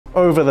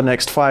Over the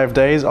next 5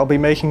 days, I'll be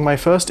making my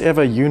first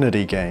ever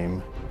Unity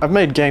game. I've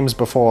made games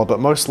before,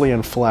 but mostly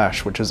in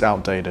Flash, which is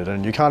outdated,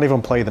 and you can't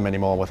even play them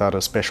anymore without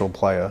a special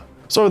player.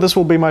 So this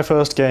will be my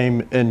first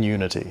game in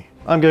Unity.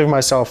 I'm giving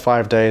myself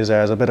 5 days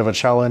as a bit of a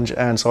challenge,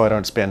 and so I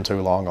don't spend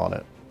too long on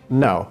it.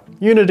 Now,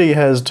 Unity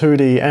has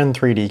 2D and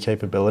 3D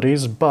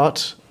capabilities,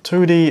 but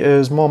 2D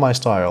is more my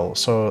style,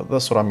 so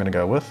that's what I'm gonna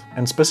go with.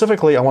 And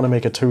specifically, I want to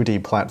make a 2D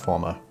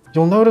platformer.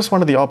 You'll notice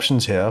one of the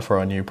options here for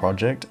our new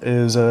project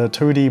is a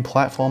 2D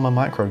platformer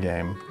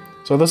microgame.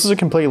 So this is a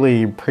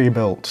completely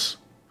pre-built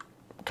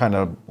kind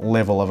of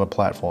level of a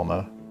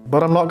platformer.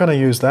 But I'm not going to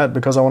use that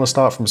because I want to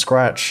start from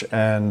scratch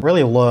and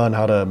really learn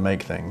how to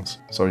make things.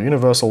 So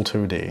Universal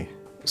 2D.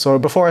 So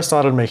before I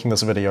started making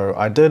this video,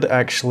 I did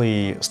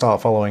actually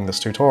start following this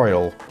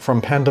tutorial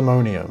from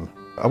Pandemonium.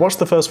 I watched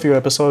the first few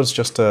episodes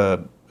just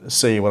to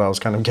see what I was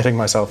kind of getting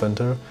myself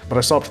into, but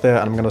I stopped there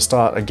and I'm going to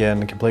start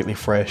again completely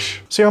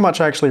fresh. See how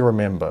much I actually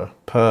remember.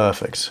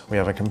 Perfect. We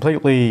have a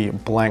completely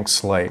blank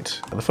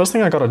slate. The first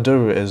thing I gotta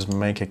do is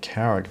make a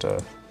character.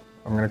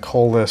 I'm going to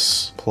call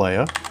this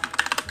player.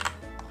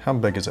 How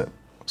big is it?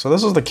 So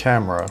this is the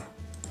camera.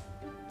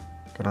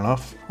 Good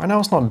enough. Right now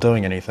it's not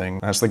doing anything.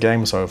 That's the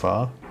game so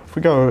far. If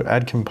we go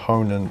add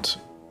component,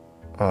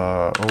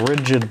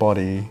 rigid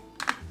body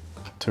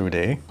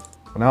 2D,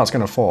 well, now it's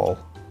going to fall.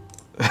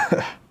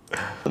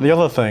 The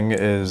other thing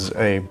is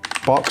a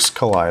box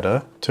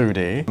collider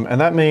 2D, and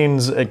that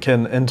means it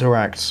can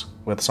interact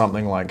with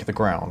something like the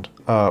ground.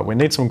 We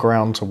need some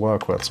ground to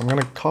work with, so I'm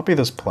going to copy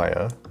this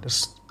player,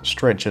 just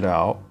stretch it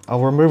out.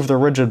 I'll remove the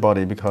rigid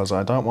body because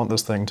I don't want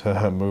this thing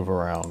to move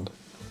around.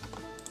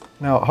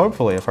 Now,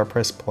 hopefully, if I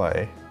press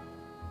play,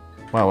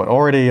 wow, it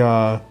already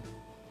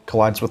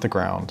collides with the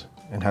ground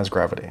and has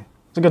gravity.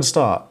 It's a good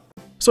start.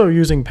 So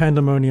using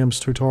Pandemonium's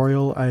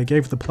tutorial, I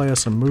gave the player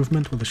some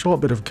movement with a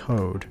short bit of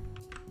code.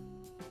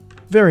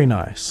 Very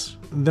nice.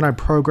 Then I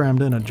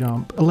programmed in a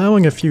jump,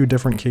 allowing a few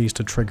different keys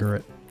to trigger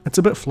it. It's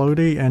a bit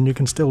floaty and you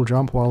can still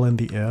jump while in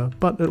the air,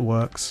 but it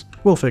works.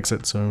 We'll fix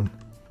it soon.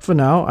 For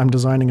now, I'm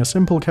designing a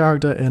simple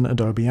character in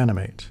Adobe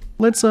Animate.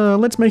 Let's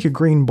make a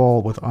green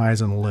ball with eyes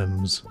and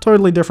limbs.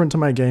 Totally different to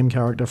my game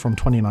character from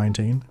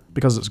 2019,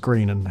 because it's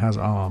green and has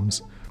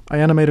arms. I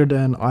animated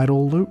an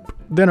idle loop,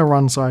 then a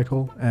run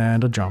cycle,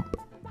 and a jump.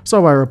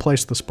 So I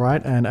replaced the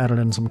sprite and added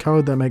in some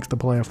code that makes the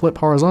player flip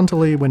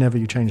horizontally whenever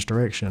you change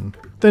direction.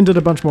 Then did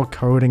a bunch more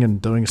coding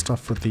and doing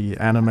stuff with the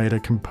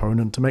animator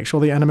component to make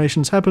sure the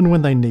animations happen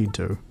when they need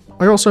to.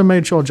 I also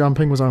made sure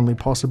jumping was only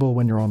possible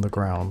when you're on the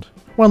ground.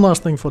 One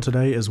last thing for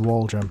today is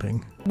wall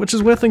jumping, which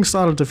is where things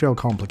started to feel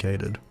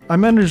complicated. I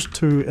managed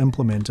to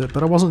implement it,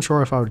 but I wasn't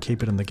sure if I would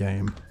keep it in the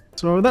game.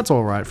 So that's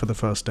alright for the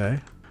first day.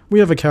 We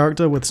have a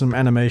character with some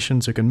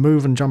animations who can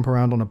move and jump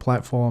around on a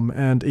platform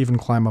and even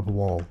climb up a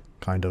wall.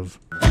 Kind of.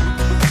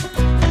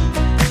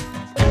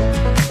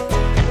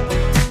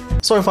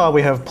 So far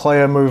we have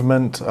player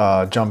movement,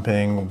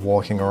 jumping,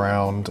 walking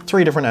around,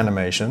 3 different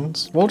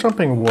animations. Wall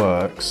jumping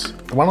works.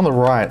 The one on the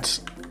right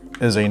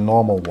is a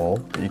normal wall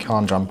that you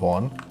can't jump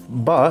on,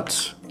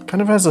 but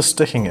kind of has a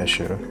sticking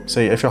issue.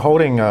 See, if you're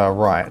holding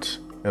right,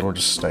 it'll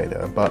just stay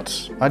there,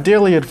 but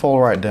ideally it'd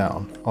fall right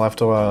down. I'll have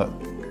to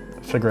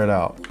figure it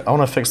out. I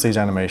want to fix these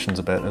animations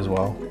a bit as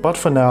well. But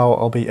for now,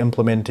 I'll be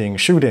implementing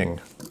shooting.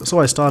 So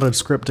I started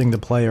scripting the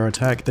player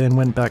attack, then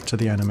went back to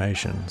the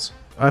animations.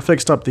 I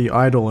fixed up the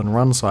idle and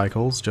run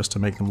cycles just to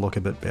make them look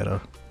a bit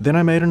better. Then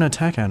I made an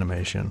attack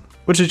animation,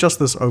 which is just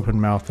this open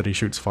mouth that he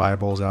shoots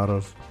fireballs out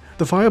of.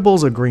 The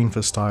fireballs are green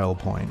for style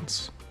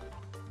points.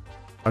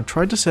 I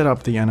tried to set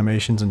up the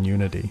animations in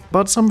Unity,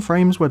 but some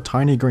frames were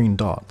tiny green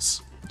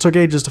dots. It took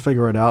ages to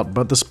figure it out,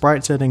 but the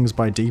sprite settings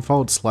by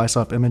default slice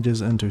up images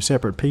into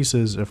separate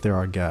pieces if there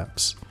are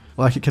gaps.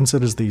 Like it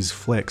considers these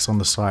flecks on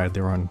the side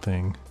their own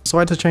thing. So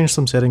I had to change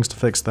some settings to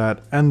fix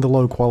that, and the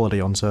low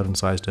quality on certain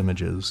sized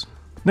images.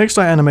 Next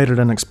I animated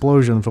an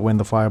explosion for when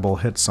the fireball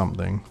hits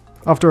something.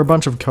 After a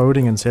bunch of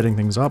coding and setting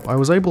things up, I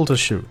was able to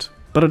shoot,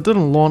 but it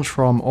didn't launch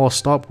from or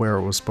stop where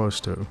it was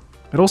supposed to.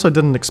 It also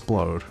didn't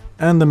explode,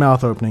 and the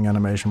mouth opening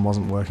animation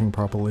wasn't working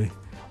properly.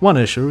 One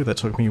issue that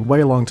took me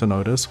way long to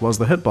notice was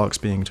the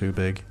hitbox being too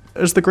big.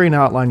 It's the green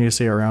outline you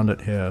see around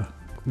it here.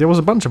 There was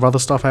a bunch of other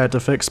stuff I had to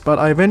fix, but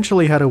I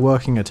eventually had a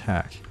working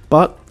attack.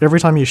 But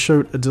every time you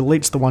shoot, it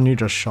deletes the one you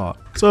just shot.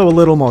 So a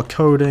little more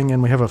coding,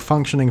 and we have a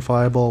functioning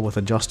fireball with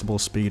adjustable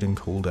speed and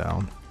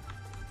cooldown.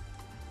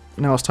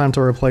 Now it's time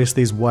to replace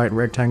these white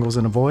rectangles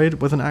in a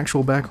void with an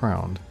actual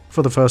background.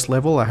 For the first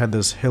level, I had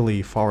this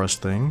hilly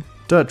forest thing,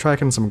 dirt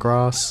track and some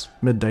grass,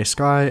 midday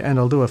sky, and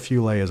I'll do a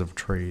few layers of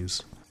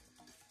trees.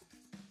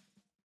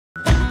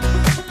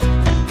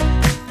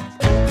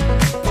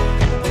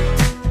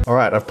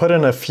 Alright, I've put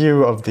in a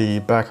few of the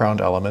background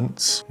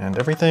elements, and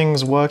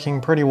everything's working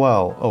pretty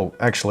well. Oh,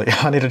 actually,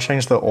 I need to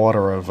change the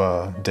order of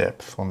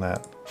depth on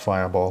that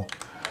fireball.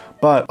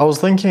 But I was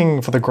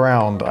thinking for the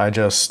ground, I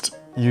just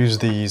use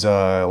these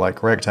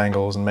like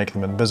rectangles and make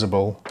them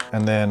invisible,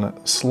 and then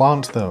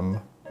slant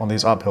them on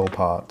these uphill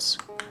parts.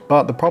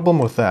 But the problem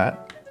with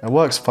that, it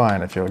works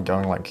fine if you're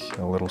going like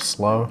a little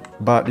slow,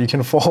 but you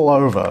can fall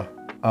over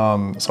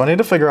So I need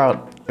to figure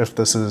out if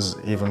this is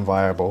even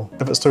viable.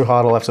 If it's too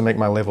hard, I'll have to make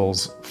my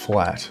levels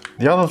flat.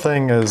 The other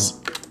thing is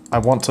I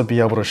want to be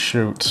able to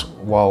shoot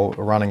while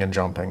running and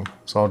jumping,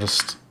 so I'll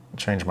just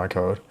change my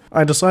code.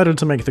 I decided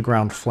to make the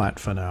ground flat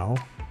for now.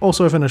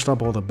 Also finished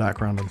up all the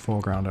background and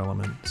foreground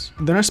elements.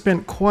 Then I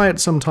spent quite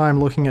some time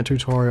looking at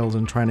tutorials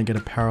and trying to get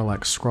a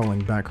parallax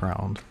scrolling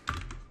background.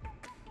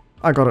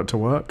 I got it to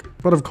work,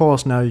 but of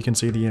course now you can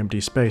see the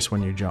empty space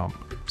when you jump,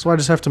 so I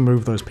just have to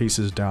move those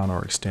pieces down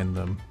or extend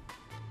them.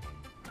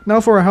 Now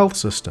for a health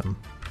system.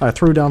 I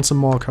threw down some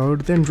more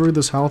code, then drew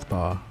this health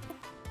bar.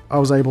 I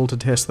was able to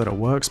test that it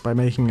works by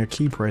making a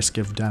key press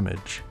give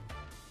damage.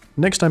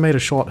 Next I made a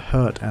short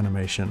hurt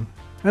animation,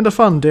 and a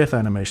fun death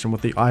animation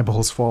with the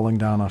eyeballs falling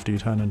down after you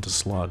turn into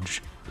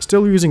sludge.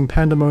 Still using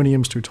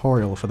Pandemonium's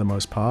tutorial for the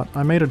most part,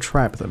 I made a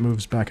trap that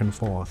moves back and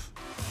forth.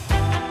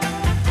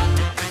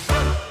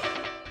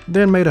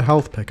 Then made a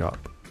health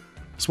pickup.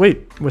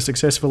 Sweet, we're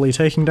successfully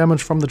taking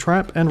damage from the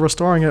trap and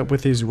restoring it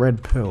with these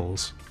red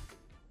pills.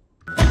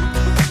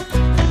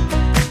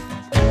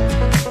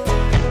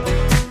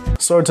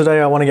 So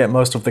today I want to get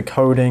most of the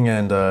coding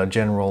and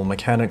general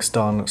mechanics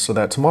done so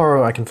that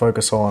tomorrow I can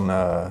focus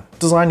on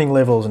designing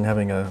levels and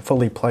having a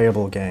fully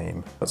playable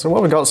game. So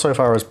what we got so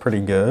far is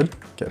pretty good.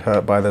 Get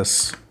hurt by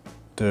this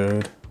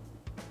dude.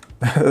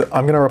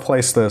 I'm going to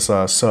replace this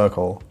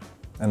circle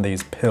and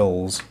these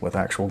pills with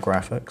actual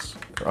graphics.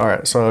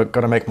 Alright, so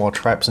gotta make more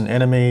traps and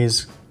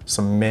enemies,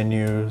 some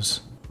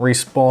menus,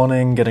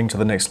 respawning, getting to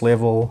the next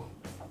level,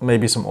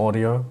 maybe some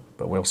audio,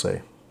 but we'll see.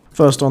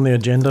 First on the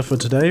agenda for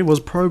today was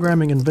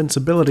programming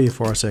invincibility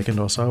for a second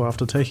or so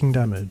after taking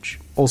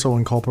damage, also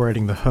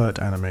incorporating the hurt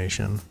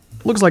animation.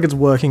 Looks like it's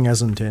working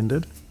as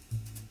intended.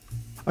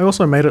 I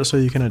also made it so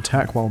you can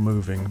attack while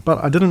moving,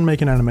 but I didn't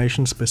make an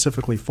animation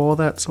specifically for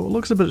that, so it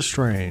looks a bit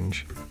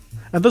strange.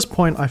 At this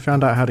point I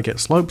found out how to get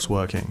slopes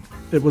working.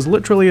 It was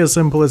literally as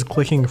simple as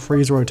clicking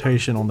freeze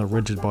rotation on the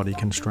rigid body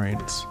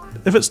constraints.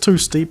 If it's too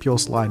steep you'll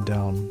slide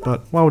down,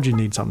 but why would you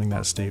need something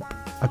that steep?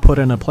 I put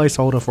in a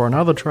placeholder for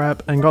another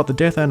trap and got the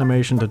death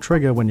animation to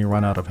trigger when you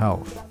run out of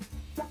health.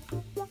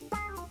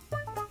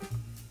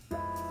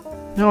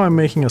 Now I'm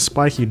making a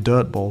spiky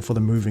dirt ball for the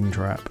moving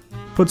trap.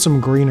 Put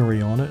some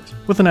greenery on it,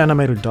 with an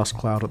animated dust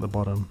cloud at the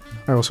bottom.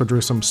 I also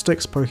drew some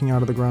sticks poking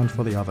out of the ground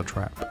for the other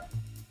trap.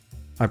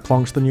 I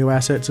plonked the new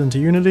assets into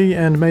Unity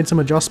and made some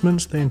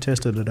adjustments, then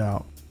tested it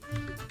out.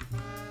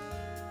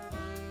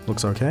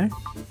 Looks okay.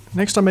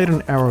 Next I made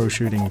an arrow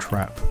shooting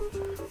trap,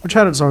 which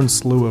had its own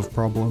slew of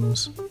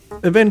problems.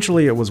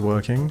 Eventually it was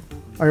working.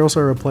 I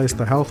also replaced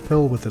the health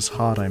pill with this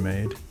heart I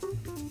made.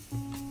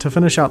 To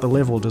finish out the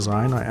level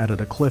design I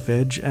added a cliff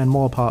edge and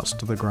more parts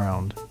to the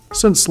ground.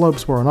 Since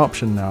slopes were an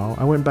option now,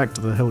 I went back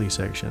to the hilly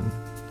section.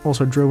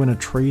 Also drew in a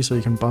tree so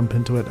you can bump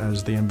into it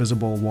as the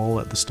invisible wall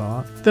at the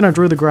start. Then I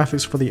drew the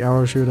graphics for the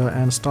arrow shooter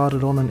and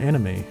started on an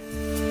enemy.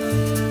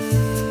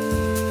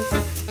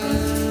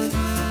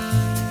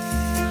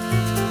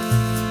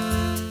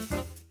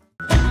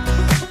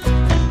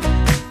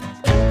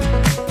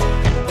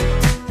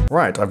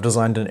 Right, I've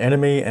designed an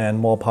enemy and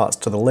more parts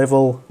to the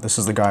level. This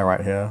is the guy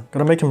right here.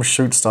 Gonna make him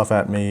shoot stuff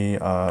at me,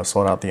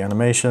 sort out the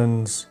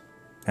animations,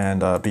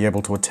 and be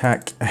able to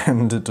attack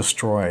and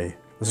destroy.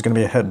 This is gonna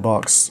be a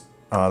hitbox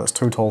that's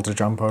too tall to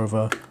jump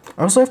over.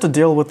 I also have to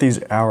deal with these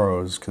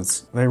arrows,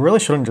 because they really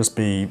shouldn't just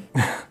be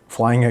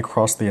flying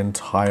across the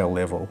entire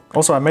level.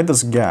 Also, I made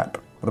this gap.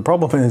 The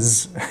problem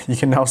is, you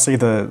can now see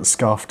the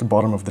scuffed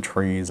bottom of the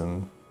trees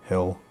and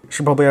hill.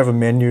 Should probably have a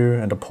menu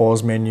and a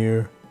pause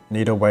menu.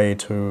 Need a way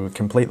to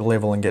complete the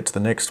level and get to the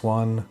next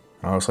one.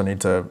 I also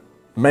need to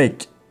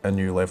make a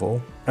new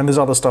level. And there's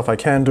other stuff I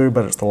can do,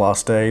 but it's the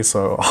last day,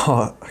 so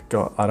oh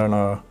god, I don't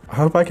know. I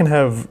hope I can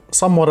have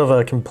somewhat of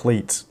a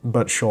complete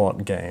but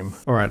short game.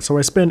 Alright, so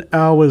I spent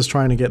hours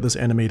trying to get this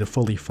enemy to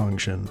fully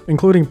function,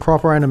 including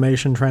proper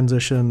animation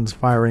transitions,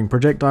 firing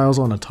projectiles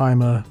on a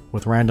timer,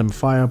 with random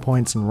fire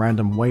points and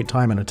random wait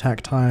time and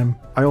attack time.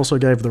 I also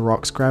gave the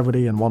rocks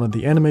gravity and wanted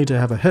the enemy to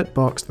have a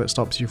hitbox that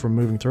stops you from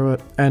moving through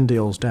it and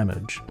deals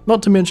damage.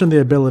 Not to mention the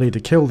ability to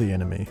kill the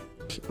enemy.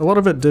 A lot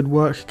of it did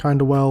work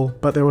kinda well,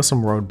 but there were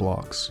some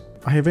roadblocks.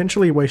 I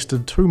eventually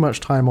wasted too much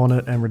time on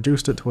it and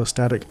reduced it to a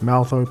static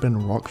mouth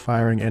open rock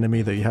firing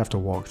enemy that you have to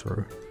walk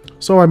through.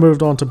 So I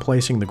moved on to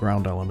placing the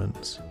ground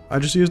elements. I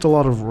just used a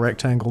lot of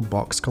rectangle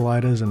box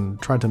colliders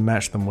and tried to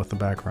match them with the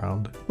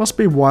background. Must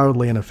be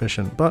wildly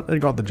inefficient, but it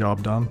got the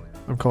job done.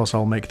 Of course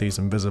I'll make these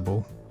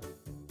invisible.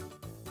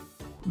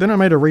 Then I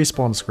made a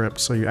respawn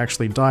script so you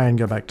actually die and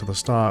go back to the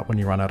start when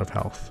you run out of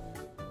health.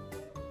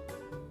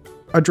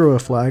 I drew a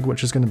flag,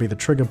 which is going to be the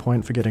trigger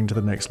point for getting to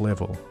the next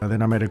level, and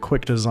then I made a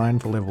quick design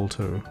for level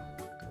 2.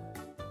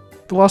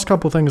 The last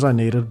couple things I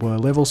needed were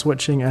level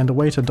switching and a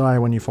way to die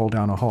when you fall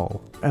down a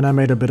hole, and I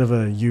made a bit of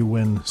a "you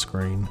win"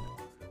 screen.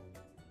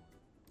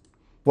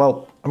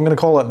 Well, I'm going to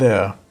call it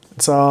there.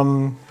 It's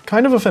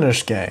kind of a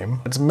finished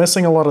game. It's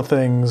missing a lot of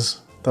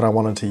things that I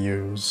wanted to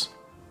use.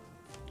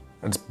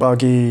 It's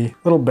buggy, a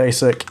little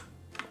basic,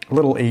 a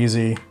little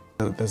easy.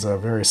 There's a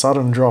very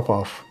sudden drop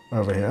off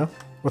over here.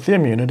 With the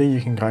immunity,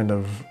 you can kind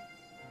of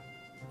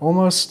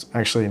almost,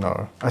 actually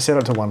no, I set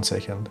it to 1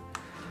 second.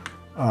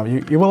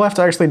 You will have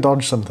to actually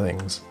dodge some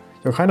things.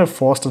 You're kind of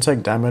forced to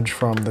take damage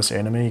from this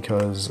enemy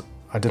because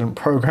I didn't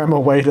program a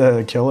way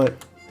to kill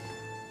it.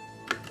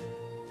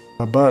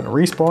 But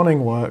respawning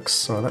works,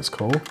 so that's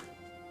cool.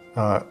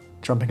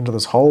 Jumping into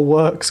this hole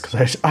works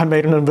because I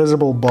made an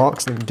invisible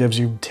box that gives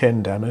you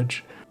 10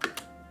 damage.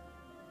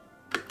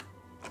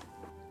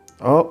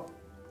 Oh,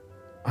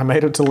 I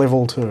made it to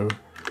level 2.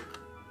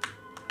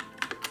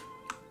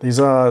 These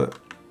are...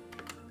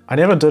 I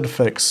never did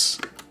fix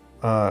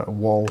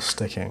wall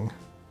sticking.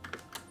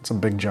 It's a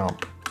big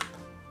jump.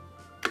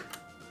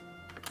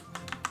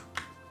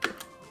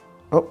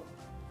 Oh,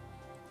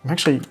 I'm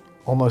actually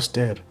almost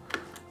dead.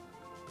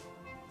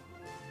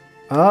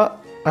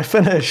 I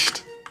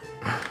finished!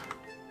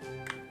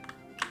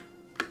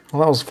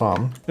 Well, that was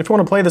fun. If you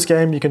want to play this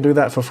game, you can do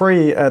that for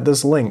free at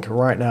this link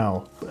right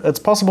now. It's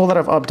possible that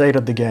I've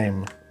updated the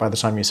game by the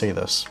time you see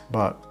this,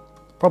 but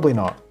probably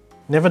not.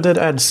 Never did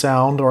add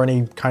sound or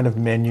any kind of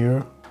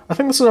menu. I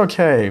think this is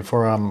okay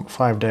for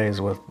 5 days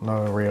with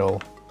no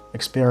real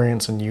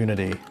experience in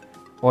Unity.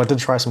 Well, I did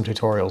try some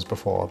tutorials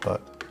before,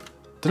 but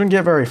didn't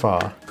get very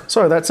far.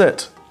 So that's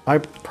it. I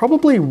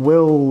probably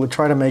will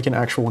try to make an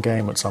actual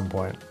game at some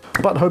point.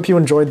 But hope you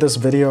enjoyed this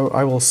video.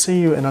 I will see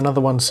you in another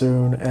one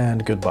soon,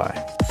 and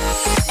goodbye.